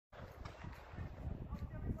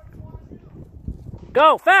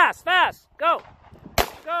Go, fast, fast, go.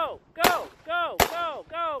 Go, go, go, go,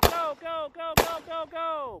 go, go, go, go, go, go,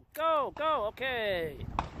 go, go, go, okay.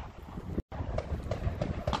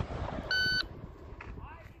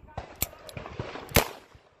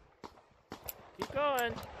 Keep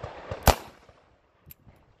going.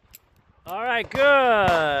 All right,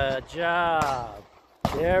 good job.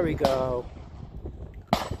 There we go.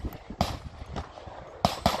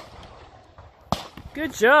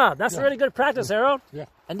 Good job. That's really good practice, Harold. Yeah.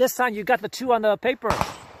 And this time you got the 2 on the paper.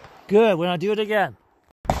 Good. We're going to do it again.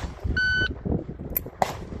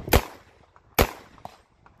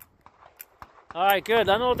 All right, good.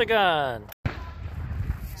 Unload the gun.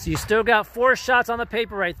 So you still got 4 shots on the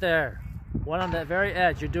paper right there. 1 on that very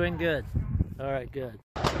edge. You're doing good. All right, good.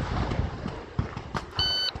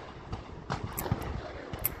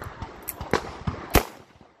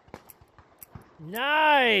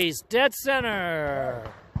 Nice! Dead center!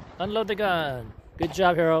 Unload the gun. Good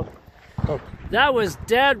job, Harold. Oh. That was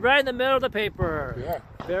dead right in the middle of the paper. Yeah.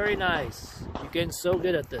 Very nice. You're getting so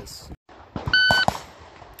good at this.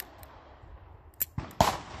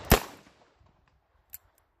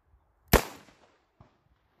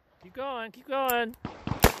 Keep going, keep going.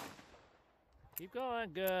 Keep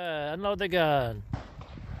going, good. Unload the gun.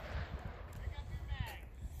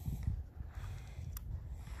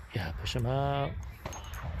 Yeah, push him out.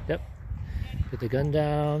 Yep. Put the gun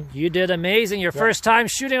down. You did amazing. Your first time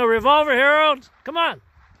shooting a revolver, Harold. Come on.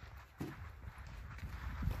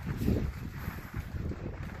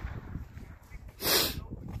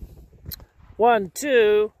 One,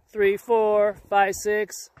 2, 3, 4, 5,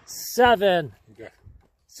 6, 7. Okay.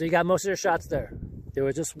 So you got most of your shots there. There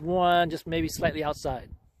was just 1, just maybe slightly outside.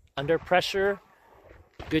 Under pressure.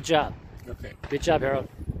 Good job. Okay. Good job, Harold.